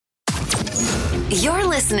You're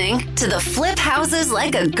listening to the Flip Houses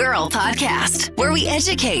Like a Girl podcast, where we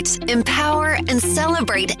educate, empower, and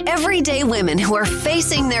celebrate everyday women who are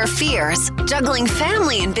facing their fears, juggling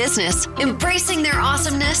family and business, embracing their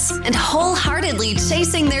awesomeness, and wholeheartedly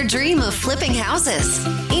chasing their dream of flipping houses.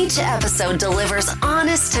 Each episode delivers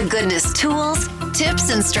honest-to-goodness tools, tips,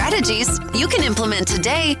 and strategies you can implement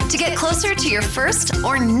today to get closer to your first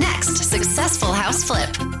or next successful house flip.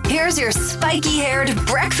 Here's your spiky-haired,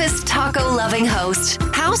 breakfast taco-loving host,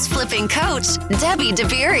 house flipping coach, Debbie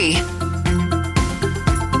DeBeery.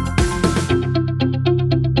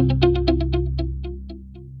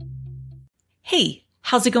 Hey,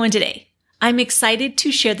 how's it going today? I'm excited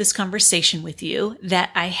to share this conversation with you that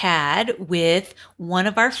I had with one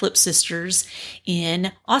of our flip sisters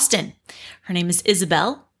in Austin. Her name is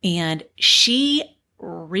Isabelle, and she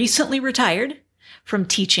recently retired from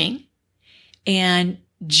teaching and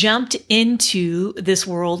jumped into this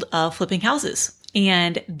world of flipping houses.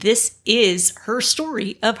 And this is her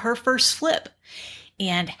story of her first flip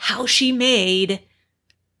and how she made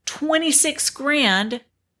 26 grand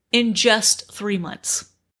in just 3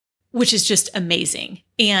 months, which is just amazing.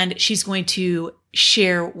 And she's going to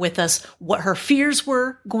share with us what her fears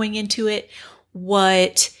were going into it,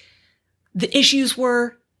 what the issues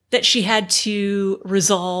were that she had to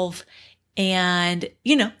resolve, and,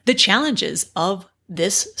 the challenges of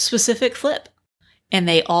this specific flip. And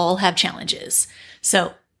they all have challenges.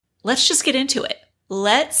 So let's just get into it.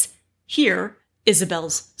 Let's hear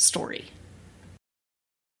Isabelle's story.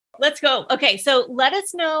 Let's go. Okay, so let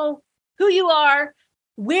us know who you are,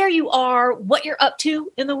 where you are, what you're up to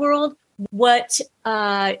in the world, what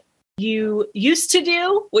you used to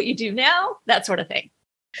do, what you do now, that sort of thing.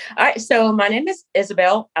 All right. So my name is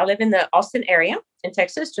Isabelle. I live in the Austin area in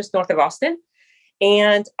Texas, just north of Austin.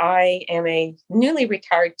 And I am a newly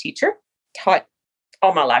retired teacher, taught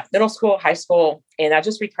all my life, middle school, high school. And I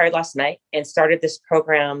just retired last night and started this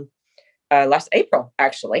program last April,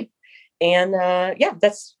 actually. And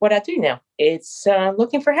that's what I do now. It's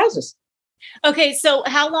looking for houses. Okay. So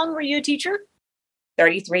how long were you a teacher?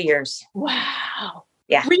 33 years. Wow.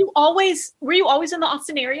 Yeah. Were you always in the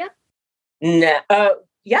Austin area? No.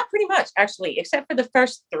 Yeah, pretty much, actually, except for the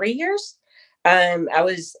first 3 years. I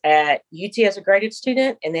was at UT as a graduate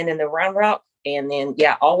student and then in the Round Rock and then,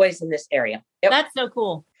 always in this area. Yep. That's so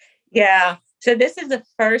cool. Yeah. So this is the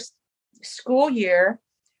first school year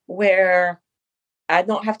where I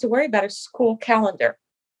don't have to worry about a school calendar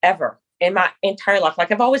ever in my entire life.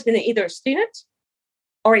 Like I've always been either a student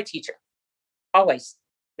or a teacher. Always.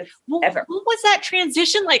 Ever. What was that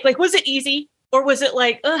transition like? Like, was it easy or was it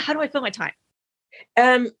like, how do I fill my time?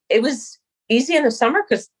 It was easy in the summer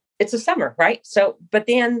because it's a summer, right? So, but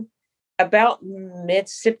then about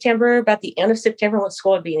mid-September, about the end of September when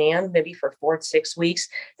school would be in, maybe for 4 to 6 weeks,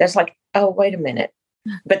 that's like, oh, wait a minute.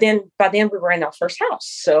 But then by then we were in our first house.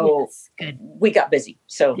 So good. We got busy.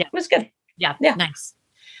 So It was good. Yeah. Nice.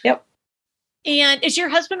 Yep. And is your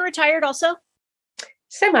husband retired also?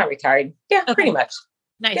 Semi-retired. Yeah, okay. Pretty much.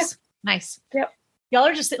 Nice. Yeah. Nice. Yep. Y'all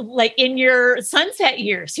are just like in your sunset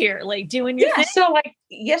years here, like doing your thing. So like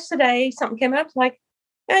yesterday, something came up like,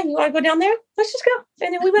 hey, you want to go down there? Let's just go.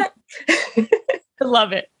 And then we went. I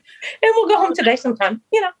love it. And we'll go home today sometime,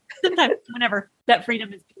 Sometime, whenever. That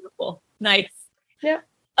freedom is beautiful. Nice. Yeah.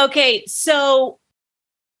 Okay. So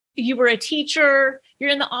you were a teacher, you're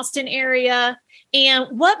in the Austin area.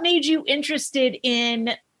 And what made you interested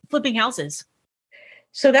in flipping houses?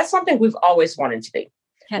 So that's something we've always wanted to do.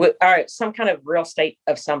 Okay. Some kind of real estate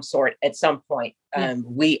of some sort at some point.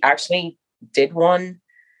 We actually did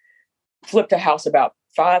flipped a house about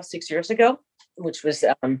 5-6 years ago, which was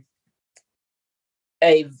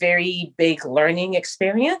a very big learning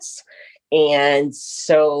experience. And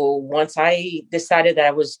so once I decided that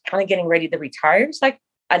I was kind of getting ready to retire, it's like,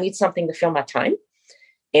 I need something to fill my time.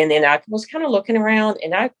 And then I was kind of looking around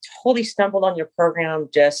and I totally stumbled on your program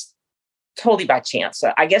just totally by chance.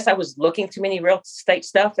 So I guess I was looking too many real estate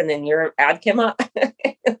stuff and then your ad came up,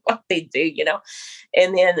 what they do,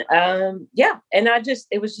 and then, and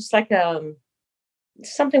it was just like,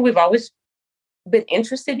 something we've always been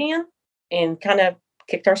interested in and kind of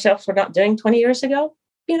kicked ourselves for not doing 20 years ago,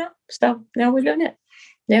 so now we're doing it.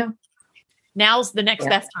 Yeah. Now's the next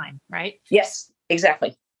best time, right? Yes,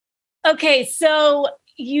 exactly. Okay. So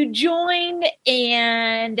you joined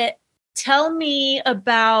and tell me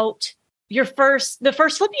about the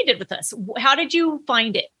first flip you did with us. How did you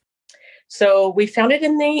find it? So we found it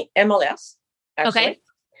in the MLS. Actually.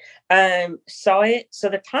 Okay. Saw it. So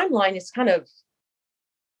the timeline is kind of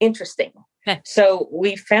interesting. Okay. So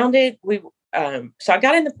we found it. So I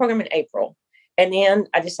got in the program in April and then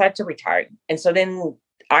I decided to retire. And so then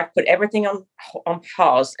I put everything on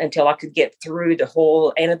pause until I could get through the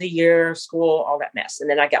whole end of the year, school, all that mess. And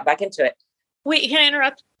then I got back into it. Wait, can I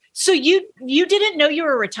interrupt? So you didn't know you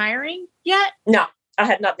were retiring yet? No, I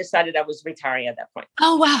had not decided I was retiring at that point.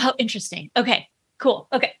 Oh, wow. How interesting. Okay, cool.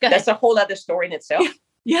 Okay, go ahead. That's a whole other story in itself.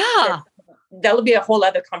 Yeah. That'll be a whole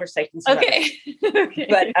other conversation. Okay. Okay.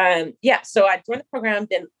 But so I joined the program.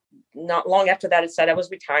 Then not long after that, it said I was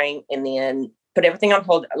retiring, and then put everything on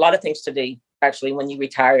hold. A lot of things to do, actually, when you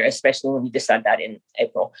retire, especially when you decide that in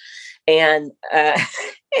April. And,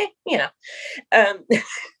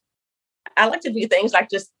 I like to do things like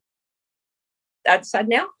just, I decide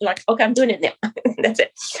now, like, okay, I'm doing it now. That's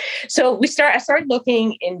it. So I started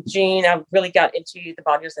looking in June. I really got into the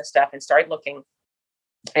modules and stuff and started looking.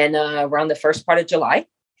 And around the first part of July,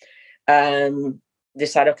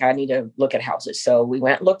 decided, okay, I need to look at houses. So we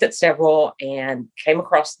went, looked at several, and came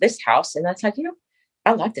across this house. And I was like,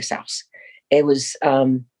 I like this house. It was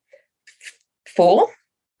full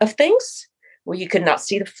of things where you could not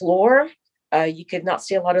see the floor. You could not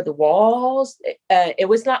see a lot of the walls. It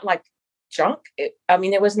was not like junk. It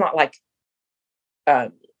was not like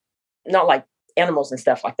animals and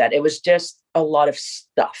stuff like that. It was just a lot of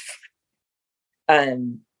stuff.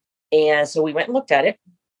 And so we went and looked at it,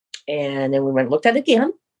 and then we went and looked at it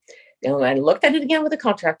again. And we went and looked at it again with a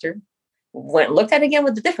contractor. Went and looked at it again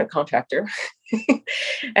with a different contractor.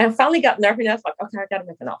 And finally got nerve enough, like, okay, I got to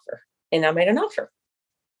make an offer. And I made an offer.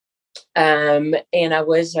 And I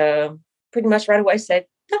was pretty much right away said,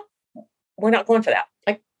 no, we're not going for that.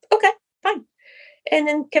 Like, okay, fine. And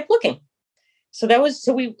then kept looking. So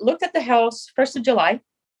we looked at the house 1st of July,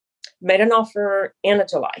 made an offer end of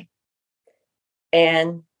July.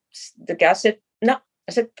 And the guy said, no.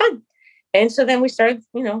 I said, fine. And so then we started,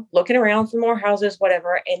 looking around for more houses,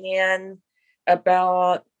 whatever. And then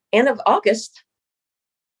about end of August,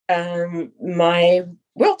 my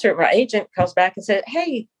realtor, my agent, calls back and said,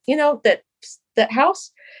 hey, that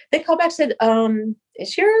house, they called back and said,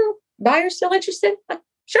 is your buyer still interested? Like,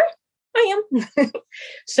 sure, I am.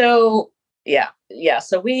 So yeah.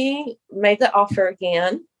 So we made the offer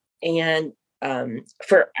again. And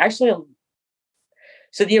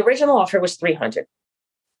so the original offer was $300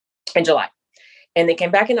 in July. And they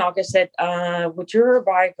came back in August, said, would your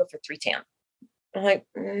buyer go for $310? I'm like,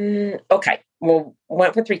 okay, well,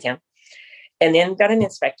 went for $310, and then got an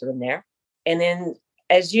inspector in there. And then,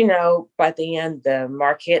 as you know, by the end, the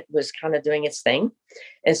market was kind of doing its thing.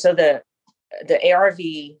 And so the ARV,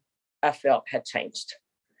 I felt, had changed.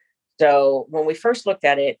 So when we first looked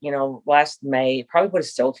at it, last May, probably would have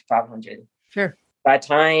sold for $500. Sure. By the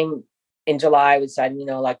time in July, we decided,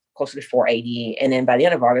 like closer to $480. And then by the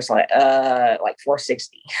end of August, like $460,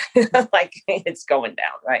 like it's going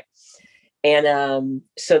down. Right. And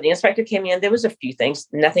so the inspector came in. There was a few things,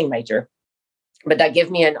 nothing major, but that gave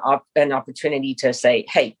me an opportunity to say,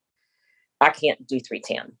 hey, I can't do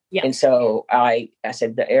 310. Yeah. And so I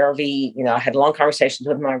said, the ARV, I had long conversations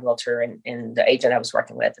with my realtor and the agent I was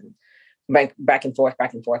working with, and back and forth.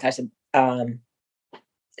 I said,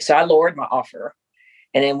 so I lowered my offer,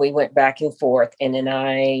 and then we went back and forth, and then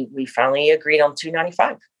we finally agreed on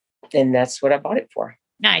 $295, and that's what I bought it for.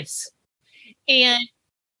 Nice. And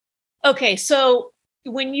okay, so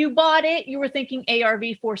when you bought it, you were thinking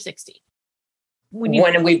ARV 460. When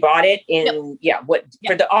we bought it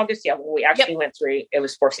for the August, when we actually went through, it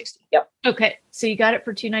was 460. Yep. Okay. So you got it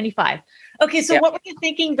for 295. Okay. So what were you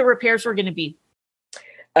thinking the repairs were going to be?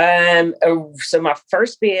 So my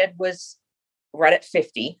first bid was right at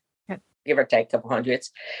 50, give or take a couple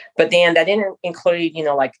hundreds. But then that didn't include,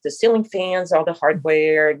 like the ceiling fans, all the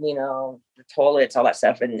hardware, the toilets, all that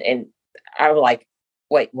stuff. And I was like,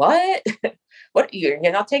 wait, what? What, you're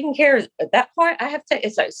not taking care of that part? I have to.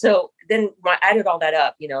 It's like, so then I added all that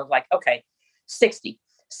up, like, okay, 60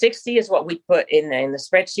 is what we put in the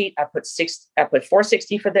spreadsheet. I put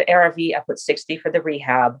 460 for the ARV. I put 60 for the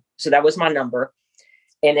rehab. So that was my number.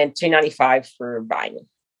 And then 295 for buying.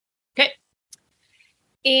 Okay.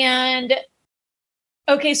 And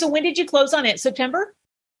okay. So when did you close on it? September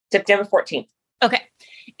 14th. Okay.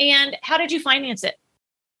 And how did you finance it?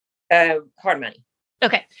 Hard money.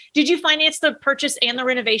 Okay. Did you finance the purchase and the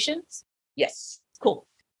renovations? Yes. Cool.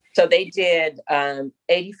 So they did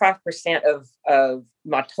 85% of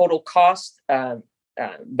my total cost,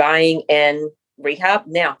 buying and rehab.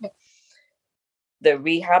 Now, the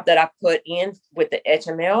rehab that I put in with the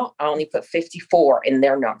HML, I only put 54 in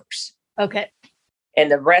their numbers. Okay. And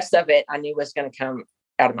the rest of it, I knew was going to come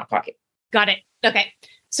out of my pocket. Got it. Okay.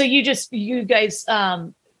 So you guys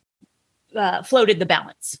floated the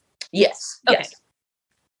balance. Yes. Okay. Yes.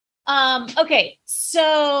 Okay.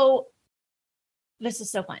 So this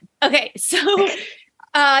is so fun. Okay. So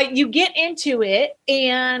You get into it,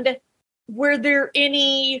 and were there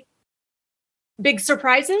any big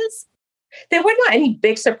surprises? There were not any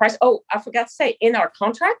big surprises. Oh, I forgot to say, in our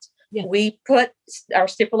contract, we put our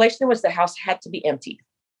stipulation was the house had to be emptied.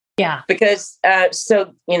 Yeah. Because,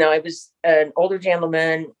 it was an older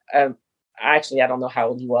gentleman. Actually, I don't know how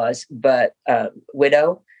old he was, but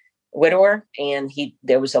widower. And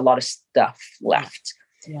there was a lot of stuff left.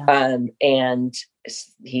 Yeah. And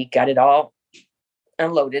he got it all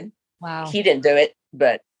unloaded. Wow. He didn't do it,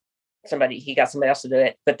 but he got somebody else to do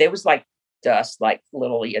it. But there was like dust, like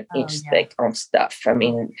literally an inch thick on stuff. I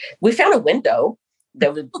mean, we found a window.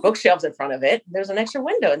 There were bookshelves in front of it. There was an extra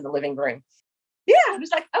window in the living room. Yeah, it was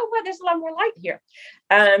like, oh, wow, there's a lot more light here.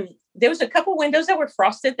 There was a couple windows that were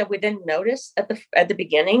frosted that we didn't notice at the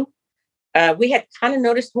beginning. We had kind of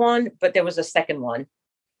noticed one, but there was a second one.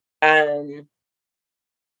 There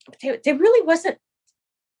really wasn't.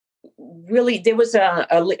 Really, there was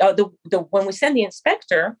when we sent the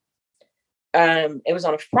inspector. It was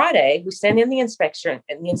on a Friday. We sent in the inspector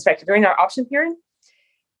during our option period,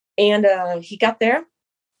 and he got there.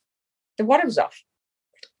 The water was off.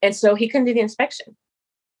 And so he couldn't do the inspection.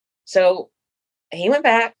 So he went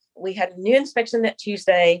back. We had a new inspection that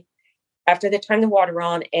Tuesday after they turned the water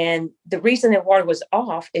on. And the reason the water was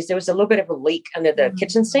off is there was a little bit of a leak under the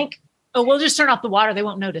kitchen sink. Oh, we'll just turn off the water. They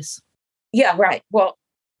won't notice. Yeah, right. Well,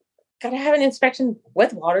 got to have an inspection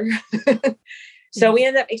with water. So we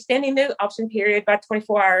ended up extending the option period by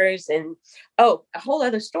 24 hours. And, a whole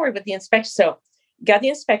other story with the inspection. So got the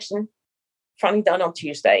inspection finally done on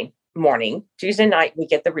Tuesday morning. Tuesday night, we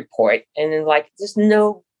get the report, and then there's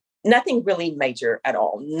nothing really major at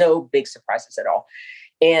all, no big surprises at all.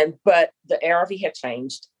 But the ARV had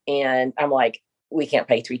changed, and I'm like, we can't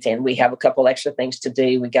pay $310. We have a couple extra things to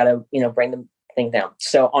do. We got to, bring the thing down.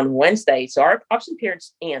 So on Wednesday, our option period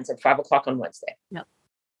ends at 5:00 on Wednesday. Yep.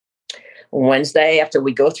 Wednesday, after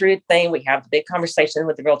we go through the thing, we have the big conversation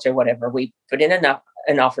with the realtor, whatever. We put in an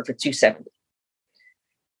offer for $270.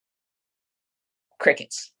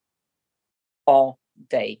 Crickets. All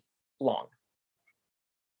day long.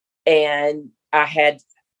 And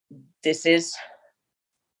this is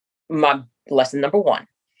my lesson number one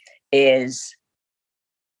is,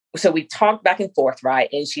 so we talked back and forth, right?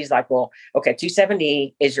 And she's like, well, okay,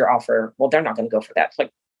 270 is your offer. Well, they're not going to go for that. It's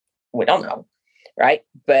like, we don't know. Right.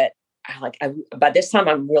 But by this time,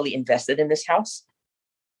 I'm really invested in this house.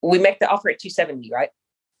 We make the offer at 270, right?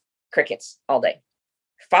 Crickets all day.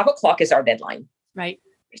 5:00 is our deadline. Right.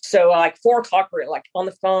 So 4:00, we're on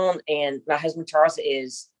the phone, and my husband Charles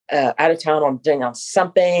is out of town. I'm doing on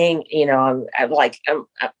something,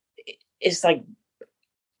 it's like,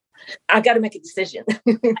 I got to make a decision.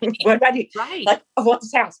 What do I do? Right. I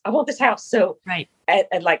want this house. So right. At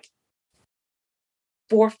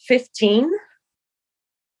 4:15,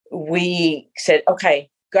 we said, okay,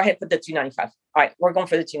 go ahead for the 295. All right, we're going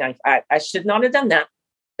for the 295. I should not have done that.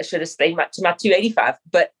 I should have stayed to my 285,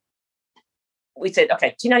 but we said,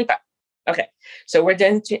 okay, 295. Okay. So we're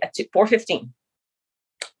done to 4:15.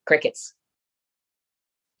 Crickets.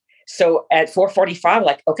 So at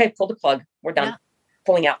 4:45, okay, pull the plug. We're done. Yeah.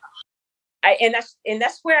 Pulling out. And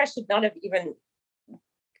that's where I should not have even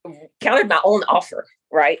counted my own offer,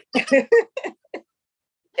 right?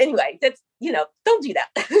 Anyway, that's, don't do that.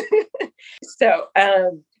 So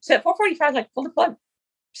at 4:45, pull the plug.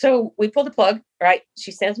 So we pull the plug, right?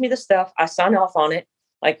 She sends me the stuff. I sign off on it.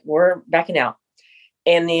 We're backing out.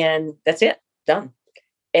 And then that's it. Done.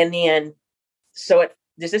 And then,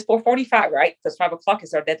 this is 4:45, right? Because 5:00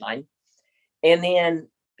 is our deadline. And then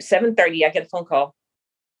 7:30, I get a phone call.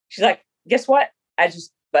 She's like, guess what? I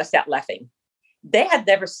just bust out laughing. They had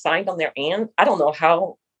never signed on their end. I don't know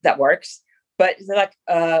how that works, but they're like,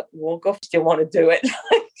 we'll go if you still want to do it.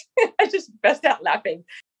 I just bust out laughing.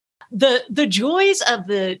 The joys of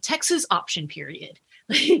the Texas option period.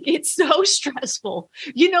 It's so stressful.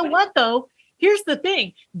 You know what, though? Here's the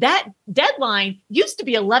thing. That deadline used to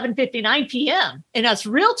be 11:59 p.m. And us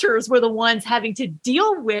realtors were the ones having to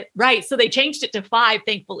deal with, right? So they changed it to 5,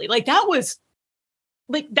 thankfully. That was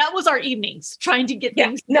our evenings trying to get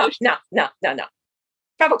things. No.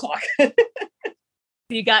 5:00.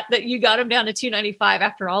 You got them down to 295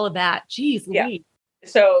 after all of that. Jeez, yeah. Louise.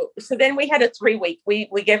 So then we had a 3-week. We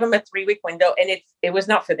gave them a 3-week window, and it was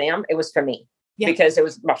not for them. It was for me. Yeah. Because it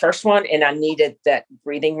was my first one, and I needed that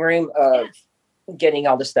breathing room of getting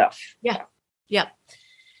all the stuff. Yeah. Yeah.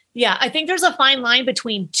 Yeah. I think there's a fine line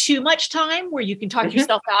between too much time where you can talk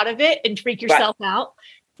yourself out of it and freak yourself out,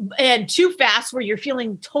 and too fast where you're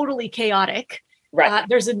feeling totally chaotic. Right.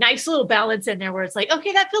 There's a nice little balance in there where it's like,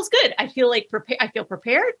 okay, that feels good. I feel I feel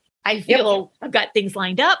prepared. I feel I've got things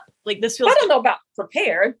lined up. Like this feels. I don't know about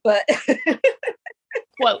prepared, but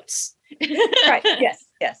quotes. Right. Yes.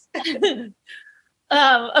 Yes.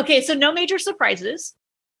 Okay. So no major surprises.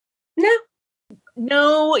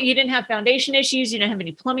 No, you didn't have foundation issues. You didn't have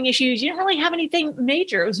any plumbing issues. You didn't really have anything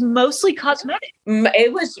major. It was mostly cosmetic.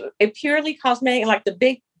 It was purely cosmetic. Like the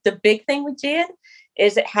big thing we did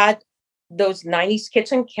is it had those 90s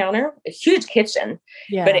kitchen counter, a huge kitchen,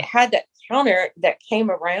 but it had that counter that came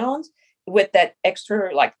around with that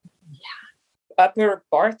extra upper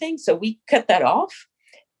bar thing. So we cut that off.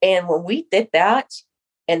 And when we did that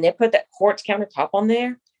and they put that quartz countertop on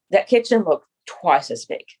there, that kitchen looked twice as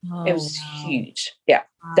big. It was huge. Yeah.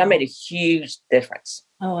 Wow. That made a huge difference.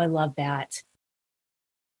 Oh, I love that.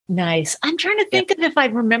 Nice. I'm trying to think of if I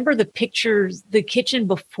remember the pictures, the kitchen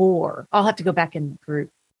before. I'll have to go back in the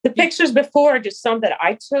group. The pictures before are just some that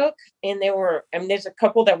I took, and there's a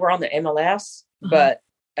couple that were on the MLS, but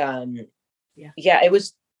it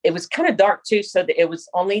was kind of dark too. So it was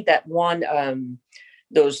only that one,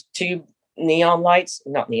 those two neon lights,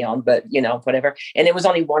 not neon, but whatever. And it was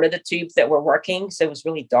only one of the tubes that were working. So it was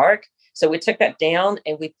really dark. So we took that down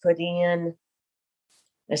and we put in,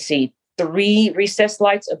 3 recessed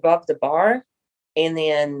lights above the bar. And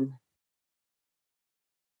then,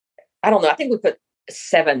 I don't know, I think we put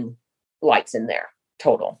 7 lights in there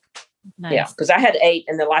total. Nice. Yeah. Cause I had 8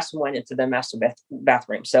 and the last one went into the master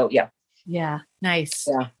bathroom. So yeah. Yeah. Nice.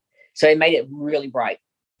 Yeah. So it made it really bright.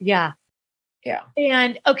 Yeah. Yeah.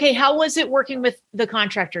 And okay, how was it working with the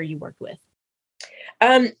contractor you worked with?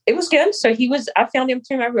 It was good. So I found him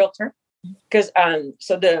through my realtor because,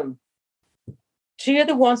 so the 2 of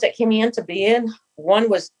the ones that came in to be in, one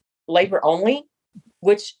was labor only,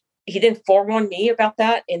 which he didn't forewarn me about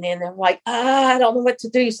that. And then I'm like, I don't know what to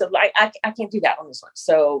do. So I can't do that on this one.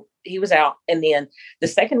 So he was out. And then the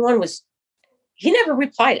second one he never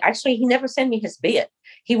replied. Actually, he never sent me his bid.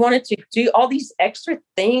 He wanted to do all these extra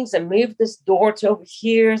things and move this door to over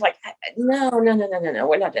here. It's like, no, we're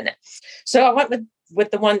not doing that. So I went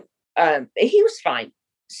with the one, he was fine.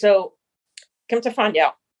 So come to find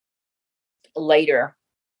out later,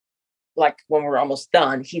 like when we're almost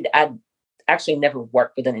done, I'd actually never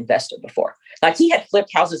worked with an investor before. Like he had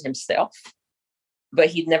flipped houses himself, but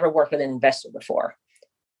he'd never worked with an investor before.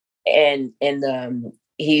 And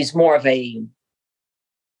he's more of a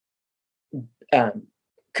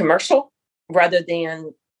commercial rather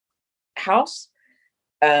than house.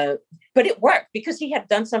 But it worked because he had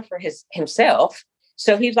done some for himself.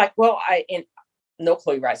 So he's like, well, no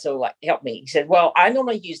clue, right? So like, help me. He said, well, I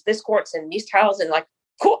normally use this quartz and these tiles, and like,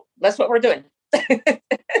 cool, that's what we're doing.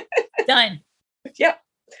 Done. Yep.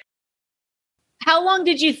 How long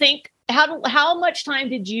did you think, how much time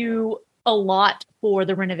did you allot for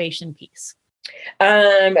the renovation piece?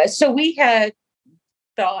 So we had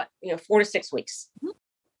thought, 4 to 6 weeks. Mm-hmm.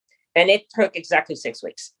 And it took exactly 6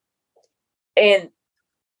 weeks. And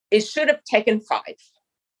it should have taken 5.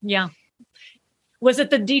 Yeah. Was it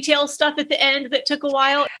the detail stuff at the end that took a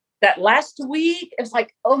while? That last week, it was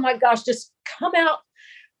like, oh my gosh, just come out,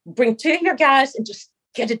 bring 2 of your guys and just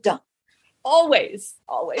get it done. Always.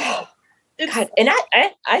 God. And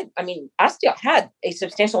I mean, I still had a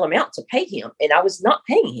substantial amount to pay him, and I was not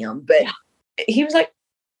paying him, but he was like,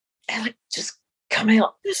 just come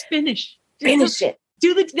out. Just finish it.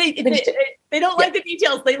 They don't like the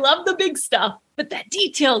details. They love the big stuff, but the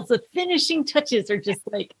details, the finishing touches are just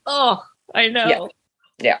like, oh, I know.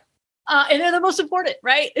 Yeah. And they're the most important,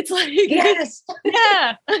 right? It's like, yes.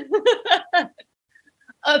 Yeah.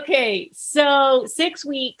 Okay. So 6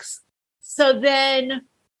 weeks. So then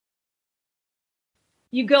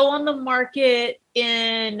you go on the market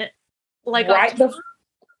in like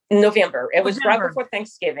November. It was right before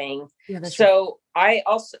Thanksgiving. Yeah, so right.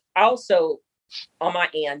 I also on my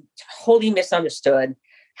end totally misunderstood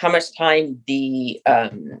how much time the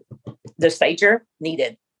stager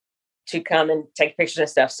needed to come and take pictures and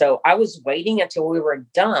stuff. So I was waiting until we were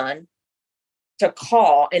done to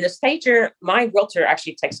call. And the stager, my realtor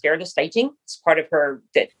actually takes care of the staging. It's part of her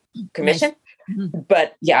commission. Nice. Mm-hmm.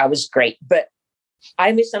 But yeah, it was great. But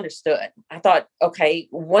I misunderstood. I thought, okay,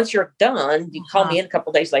 once you're done, you call me in a couple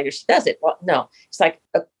of days later. She does it. Well, no, it's like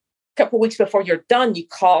a couple of weeks before you're done, you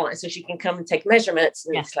call, and so she can come and take measurements.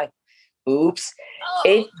 And it's like, oops. Oh.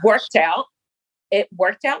 It worked out.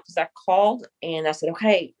 Because I called and I said,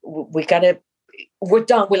 okay, we're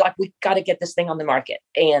done. We got to get this thing on the market.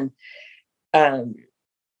 And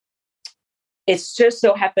it's just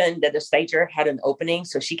so happened that the stager had an opening.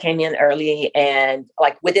 So she came in early, and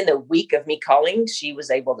like within a week of me calling, she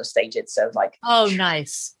was able to stage it. So like, oh,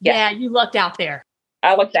 nice. Yeah. You lucked out there.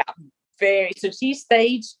 I lucked out so she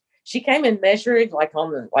staged, she came and measured like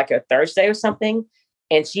on a Thursday or something.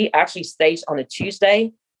 And she actually staged on a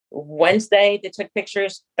Tuesday. Wednesday, they took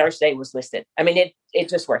pictures. Thursday was listed. I mean, it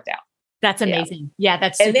just worked out. That's amazing. Yeah,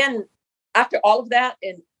 that's and then after all of that,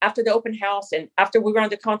 and after the open house, and after we were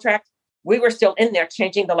under contract, we were still in there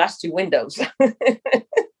changing the last 2 windows.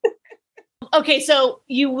 Okay, so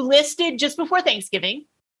you listed just before Thanksgiving.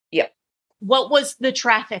 Yep. What was the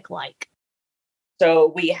traffic like?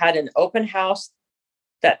 So we had an open house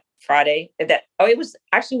that Friday. It was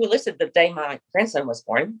actually, we listed the day my grandson was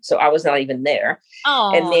born, so I was not even there.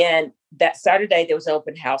 Oh. And then that Saturday there was an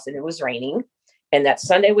open house and it was raining. And that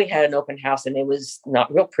Sunday we had an open house and it was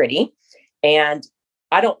not real pretty. And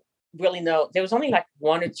I don't really know. There was only like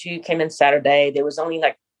 1 or 2 came in Saturday. There was only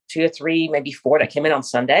like 2 or 3, maybe 4 that came in on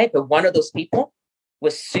Sunday. But one of those people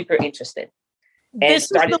was super interested.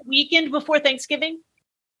 This was the weekend before Thanksgiving?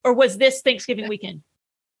 Or was this Thanksgiving weekend?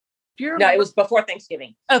 No, it was before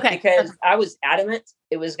Thanksgiving. Okay. Because I was adamant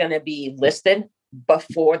it was going to be listed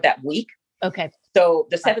before that week. Okay. So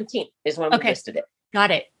the 17th is when we listed it.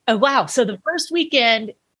 Got it. Oh, wow. So the first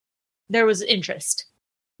weekend, there was interest.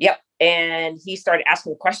 Yep. And he started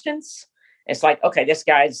asking questions. It's like, okay, this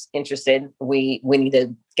guy's interested. We need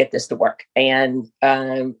to get this to work. And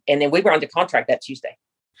then we were under contract that Tuesday.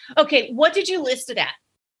 Okay. What did you list it at?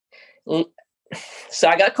 So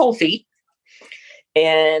I got cold feet.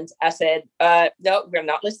 And I said, no, we're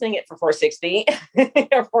not listing it for 460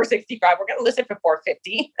 or 465. We're going to list it for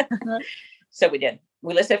 450. So we did.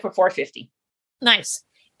 We listed it for 450. Nice.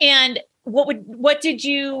 And what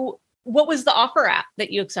was the offer at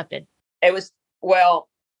that you accepted? It was, well,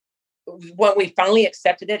 when we finally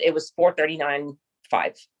accepted it, it was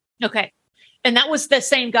 439.5. Okay. And that was the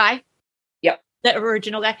same guy? Yep. The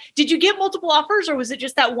original guy. Did you get multiple offers or was it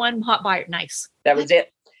just that one hot buyer? Nice. That was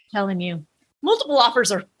it. I'm telling you. Multiple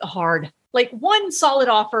offers are hard. Like one solid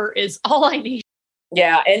offer is all I need.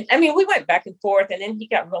 Yeah. And I mean, we went back and forth and then he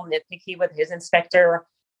got real nitpicky with his inspector,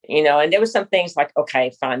 and there was some things like,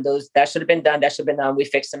 okay, fine. That should have been done. That should have been done. We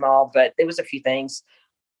fixed them all, but there was a few things.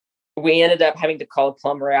 We ended up having to call a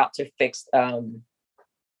plumber out to fix, at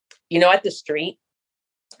the street,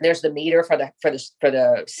 there's the meter for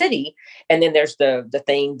the city. And then there's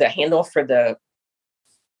the handle for the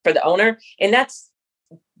owner. And that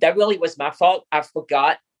really was my fault. I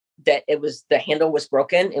forgot that the handle was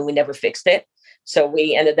broken and we never fixed it. So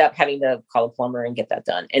we ended up having to call a plumber and get that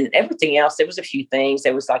done. And everything else, there was a few things.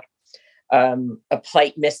 There was like a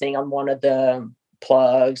plate missing on one of the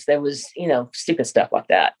plugs. There was, stupid stuff like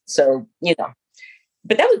that. So,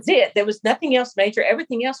 but that was it. There was nothing else major.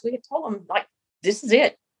 Everything else we had told them, like, this is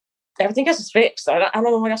it. Everything else is fixed. I don't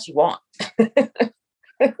know what else you want.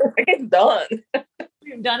 It's done.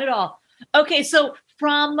 You've done it all. Okay. So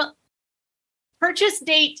from purchase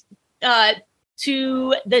date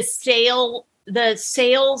to the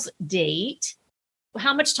sales date,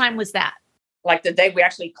 how much time was that? Like the day we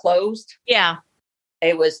actually closed? Yeah.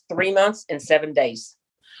 It was 3 months and 7 days.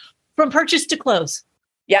 From purchase to close?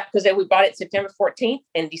 Yeah, because we bought it September 14th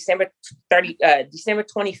and December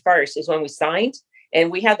 21st is when we signed. And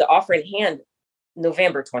we had the offer in hand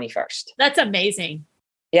November 21st. That's amazing.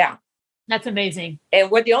 Yeah. That's amazing. And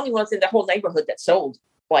we're the only ones in the whole neighborhood that sold.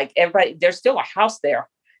 Like everybody, there's still a house there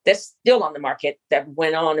that's still on the market that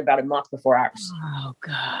went on about a month before ours. Oh,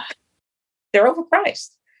 God. They're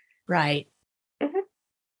overpriced. Right. Mm-hmm.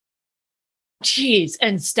 Jeez.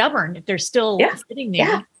 And stubborn if they're still sitting there.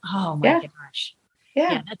 Yeah. Oh, my gosh.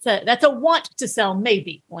 Yeah. That's a want to sell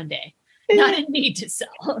maybe one day, not a need to sell.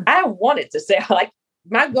 I wanted to sell. Like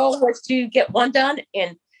my goal was to get one done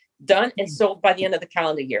and sold by the end of the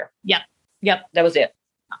calendar year. Yep. That was it.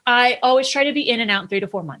 I always try to be in and out in 3 to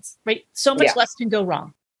 4 months, right? So much less can go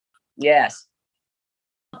wrong. Yes.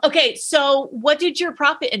 Okay. So what did your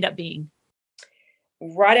profit end up being?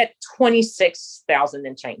 Right at 26,000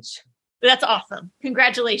 and change. That's awesome.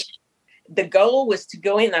 Congratulations. The goal was to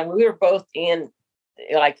go in, and we were both in,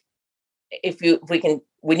 like,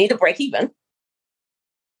 we need to break even.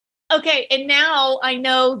 Okay. And now I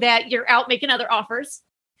know that you're out making other offers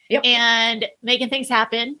and making things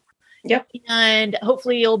happen. Yep. And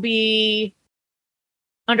hopefully you'll be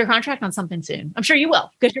under contract on something soon. I'm sure you will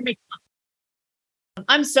because you're making money.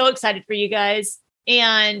 I'm so excited for you guys.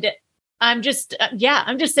 And I'm just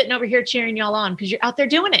sitting over here cheering y'all on because you're out there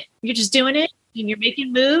doing it. You're just doing it and you're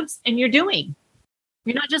making moves and you're doing.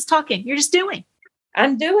 You're not just talking, you're just doing.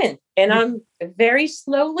 I'm doing. And I'm very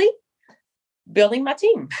slowly building my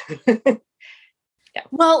team. Yeah.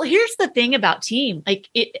 Well, here's the thing about team. Like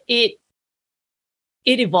it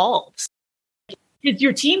evolves.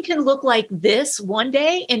 Your team can look like this one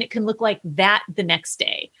day and it can look like that the next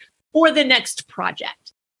day or the next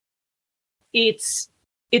project. It's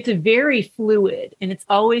it's very fluid, and it's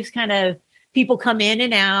always kind of people come in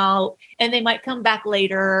and out, and they might come back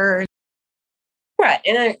later. Right.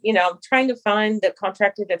 And I'm trying to find the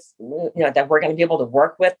contractor that's, that we're going to be able to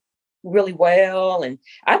work with really well. And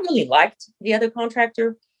I really liked the other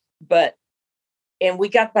contractor, and we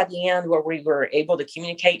got by the end where we were able to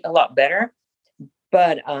communicate a lot better.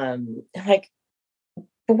 But I'm like,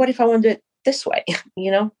 but what if I want to do it this way?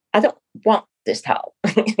 I don't want this towel.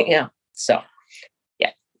 Yeah. So,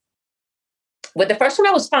 yeah. With the first one,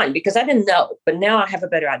 I was fine because I didn't know, but now I have a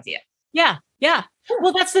better idea. Yeah. Yeah.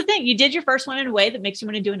 Well, that's the thing. You did your first one in a way that makes you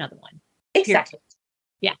want to do another one. Exactly.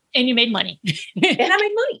 Yeah. And you made money. And I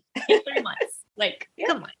made money. In 3 months. Like, yeah.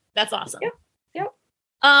 Come on. That's awesome. Yeah. Yeah.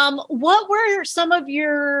 What were some of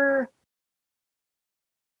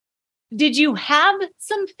did you have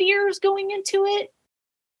some fears going into it?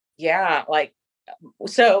 Yeah.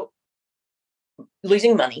 So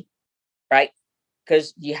losing money, right?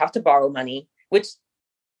 Because you have to borrow money, which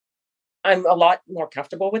I'm a lot more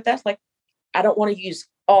comfortable with that. Like, I don't want to use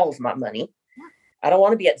all of my money. I don't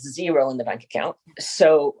want to be at zero in the bank account.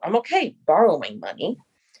 So I'm okay borrowing money,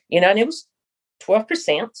 and it was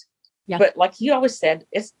 12%. Yeah. But like you always said,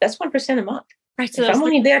 that's 1% a month. Right. So if I'm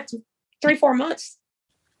only there 3-4 months,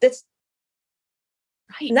 that's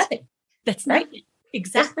right. Nothing. That's right. Nothing.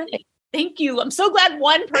 Exactly. That's nothing. Thank you. I'm so glad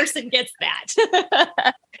one person gets that.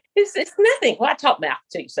 It's nothing. Well, I taught math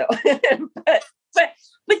too. So,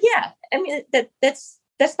 but yeah, I mean,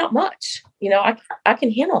 that's not much, I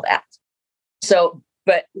can handle that. So,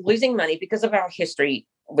 but losing money because of our history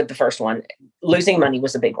with the first one, losing money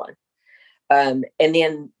was a big one. And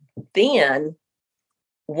then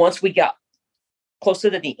once we got closer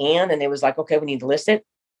to the end and it was like, okay, we need to list it.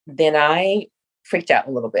 Then I freaked out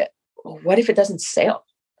a little bit. What if it doesn't sell?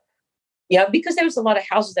 Because there was a lot of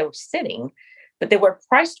houses that were sitting, but they were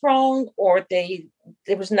priced wrong, or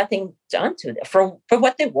there was nothing done to them for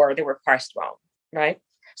what they were priced wrong. Right.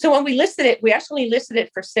 So when we listed it, we actually listed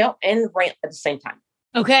it for sale and rent at the same time.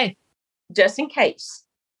 Okay. Just in case.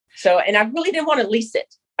 So, and I really didn't want to lease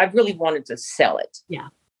it. I really wanted to sell it. Yeah.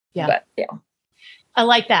 Yeah. But yeah. I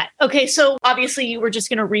like that. Okay. So obviously you were just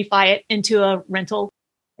going to refi it into a rental.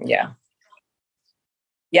 Yeah.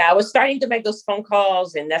 Yeah. I was starting to make those phone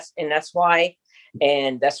calls, and that's why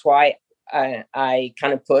I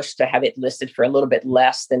kind of pushed to have it listed for a little bit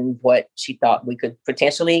less than what she thought we could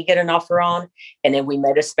potentially get an offer on. And then we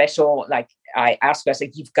made a special, like I asked her, I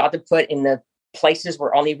said, you've got to put in the places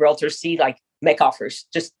where only realtors see, like, make offers.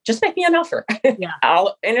 Just make me an offer. Yeah.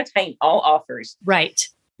 I'll entertain all offers. Right.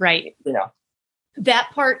 Right. That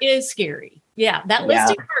part is scary. Yeah. That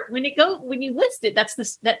listing part, when you list it,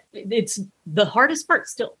 it's the hardest part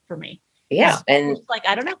still for me. Yeah. And like,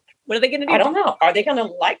 I don't know. What are they going to do? I don't know. Are they going to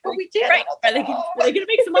like what we did? Right. Are they going to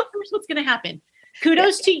make some offers? What's going to happen?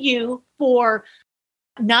 Kudos to you for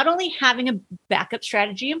not only having a backup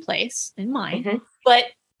strategy in place in mind, but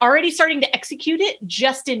already starting to execute it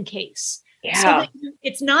just in case. Yeah. So that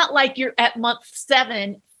it's not like you're at month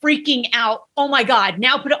 7 freaking out. Oh my God,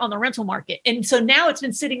 now put it on the rental market. And so now it's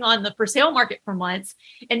been sitting on the for sale market for months,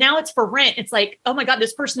 and now it's for rent. It's like, oh my God,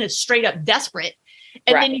 this person is straight up desperate.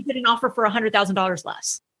 And then you get an offer for $100,000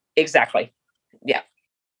 less. Exactly. Yeah.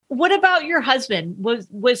 What about your husband?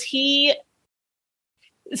 Was he?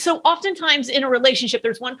 So oftentimes in a relationship,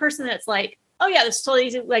 there's one person that's like, oh yeah, this is totally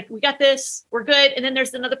easy. Like, we got this, we're good. And then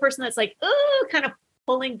there's another person that's like, oh, kind of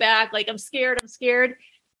pulling back. Like, I'm scared.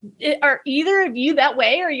 Are either of you that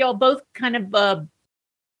way? Or are y'all both kind of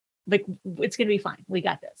like, it's going to be fine. We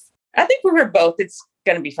got this. I think we were both, it's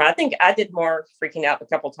going to be fine. I think I did more freaking out a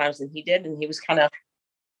couple of times than he did. And he was kind of,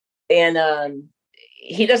 and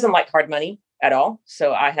he doesn't like hard money at all.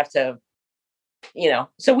 So I have to,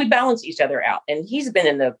 so we balance each other out. And he's been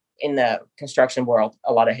in the construction world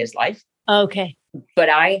a lot of his life. Okay. But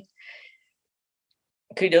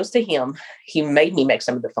kudos to him. He made me make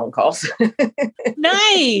some of the phone calls.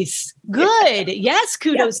 Nice. Good. Yes.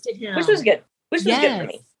 Kudos to him. Which was good. Which was good for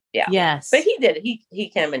me. Yeah. Yes. But he did. He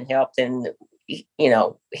came and helped, and he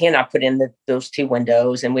and I put in those 2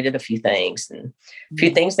 windows, and we did a few things, and a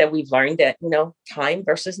few things that we've learned that, time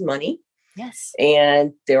versus money. Yes.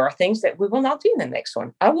 And there are things that we will not do in the next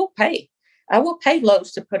one. I will pay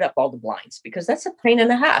Lowe's to put up all the blinds, because that's a pain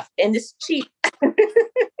and a half, and it's cheap.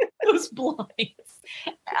 Those blinds.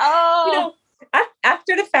 Oh,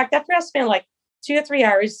 after the fact, after I spent like 2 or 3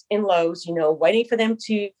 hours in Lowe's, waiting for them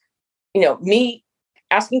to, me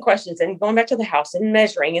asking questions and going back to the house and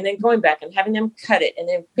measuring and then going back and having them cut it and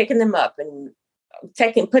then picking them up and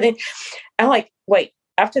putting. I'm like, wait,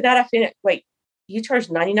 after that, I finished, wait, you charge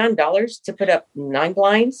 $99 to put up 9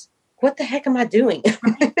 blinds? What the heck am I doing?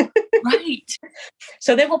 Right.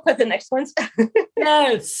 So they will put the next ones.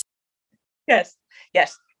 Yes. Yes.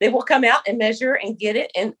 Yes. They will come out and measure and get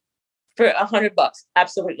it. And for $100,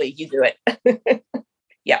 absolutely. You do it.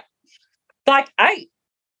 Yeah. Like I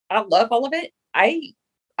love all of it. I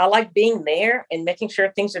like being there and making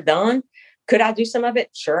sure things are done. Could I do some of it?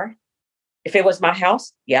 Sure. If it was my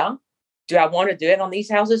house, yeah. Do I want to do it on these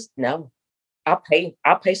houses? No. I'll pay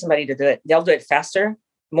somebody to do it. They'll do it faster,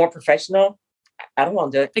 more professional. I don't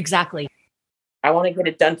want to do it. Exactly. I want to get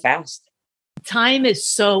it done fast. Time is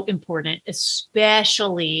so important,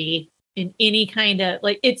 especially in any kind of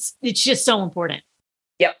like it's just so important.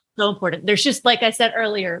 Yep. So important. There's just, like I said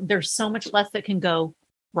earlier, there's so much less that can go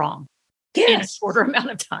wrong in a shorter amount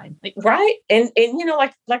of time. Like, right. And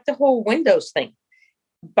like the whole Windows thing.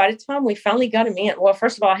 By the time we finally got them in, well,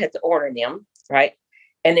 first of all, I had to order them, right?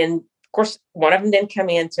 And then, of course, one of them didn't come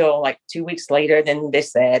in until like 2 weeks later. Then they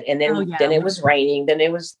said, and then then it was raining. Then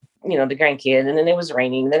it was, the grandkid, and then it was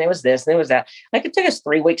raining. Then it was this, and it was that. Like it took us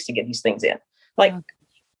 3 weeks to get these things in. Like,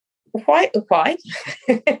 why?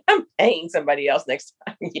 I'm paying somebody else next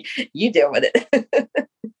time. You deal with it.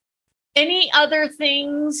 Any other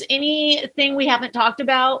things? Anything we haven't talked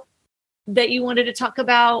about that you wanted to talk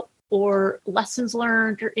about? Or lessons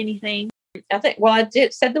learned or anything? I think, well, I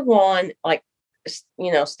said the one, like,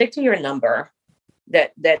 stick to your number.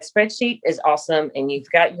 That spreadsheet is awesome. And you've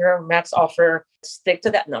got your max offer, stick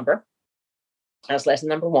to that number. That's lesson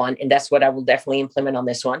number one. And that's what I will definitely implement on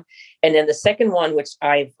this one. And then the second one, which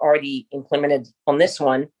I've already implemented on this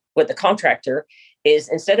one with the contractor, is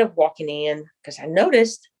instead of walking in, because I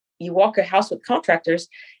noticed you walk a house with contractors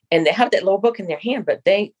and they have that little book in their hand, but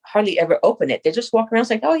they hardly ever open it. They just walk around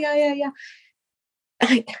saying, oh, yeah.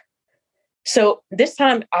 So this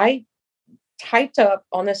time I typed up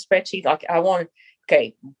on the spreadsheet, like I want,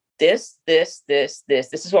 okay, this is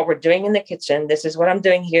what we're doing in the kitchen. This is what I'm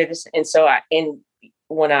doing here. And so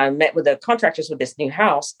when I met with the contractors with this new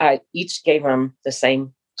house, I each gave them the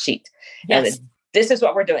same sheet. Yes. And this is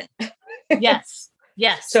what we're doing. Yes.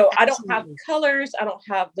 So Absolutely. I don't have colors. I don't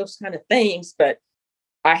have those kind of things, but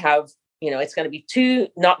I have, it's going to be two,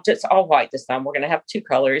 not just all white this time. We're going to have two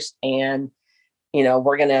colors, and,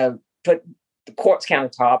 we're going to put the quartz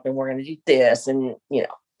countertop, and we're going to do this. And,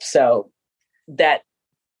 so that,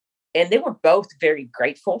 and they were both very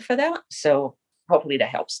grateful for that. So hopefully that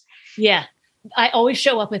helps. Yeah. I always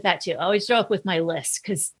show up with that too. I always show up with my list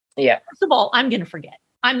because first of all, I'm going to forget.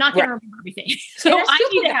 I'm not going to remember everything. So I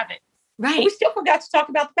need to have it. Right. We still forgot to talk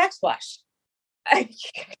about the backsplash.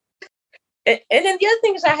 And then the other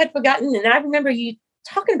thing is I had forgotten, and I remember you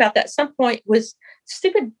talking about that at some point, was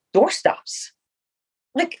stupid door stops.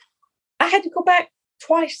 Like I had to go back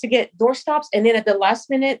twice to get door stops. And then at the last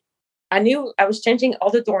minute, I knew I was changing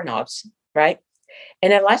all the doorknobs, right?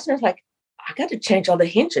 And at last minute, I was like, I got to change all the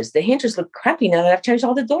hinges. The hinges look crappy now that I've changed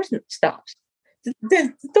all the door stops.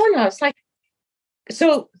 The doorknobs, like,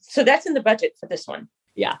 so that's in the budget for this one.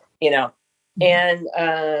 Yeah. And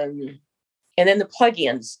then the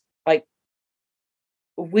plugins, like,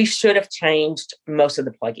 we should have changed most of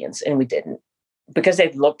the plugins, and we didn't, because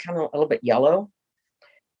they look kind of a little bit yellow.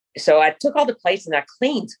 So I took all the plates and I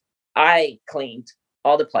cleaned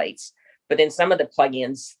all the plates, but then some of the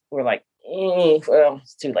plugins were like, well,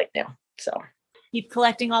 it's too late now. So keep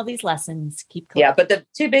collecting all these lessons. Yeah, but the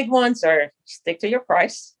two big ones are stick to your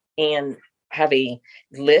price and have a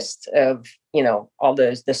list of, all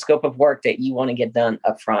the scope of work that you want to get done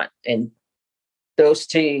up front. And those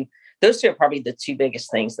two are probably the two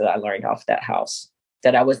biggest things that I learned off that house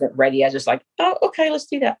that I wasn't ready. I was just like, oh, okay, let's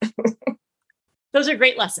do that. Those are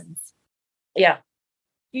great lessons. Yeah.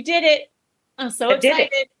 You did it. I'm so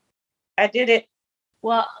excited. I did it.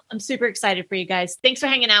 Well, I'm super excited for you guys. Thanks for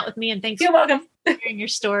hanging out with me, and thanks You're welcome. for sharing your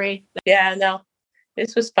story. Yeah, no,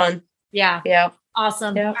 this was fun. Yeah.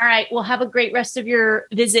 Awesome. Yeah. All right. Well, have a great rest of your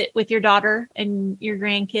visit with your daughter and your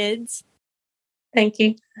grandkids. Thank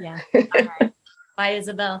you. Yeah. All right. Bye,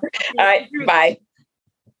 Isabelle. All right. Bye.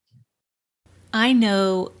 I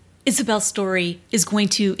know Isabelle's story is going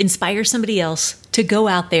to inspire somebody else to go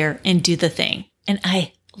out there and do the thing. And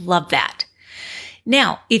I love that.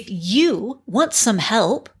 Now, if you want some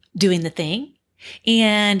help doing the thing,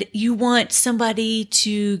 and you want somebody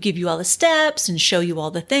to give you all the steps and show you all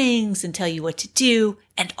the things and tell you what to do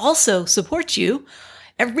and also support you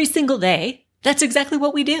every single day, that's exactly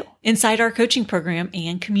what we do inside our coaching program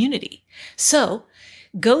and community. So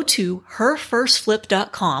go to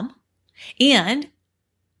herfirstflip.com and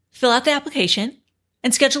fill out the application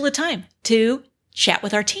and schedule a time to chat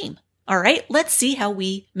with our team. All right, let's see how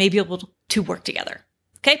we may be able to work together.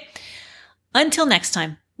 Okay. Until next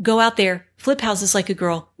time, Go out there, flip houses like a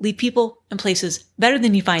girl, leave people and places better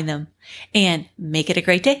than you find them, and make it a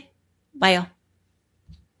great day. Bye, y'all.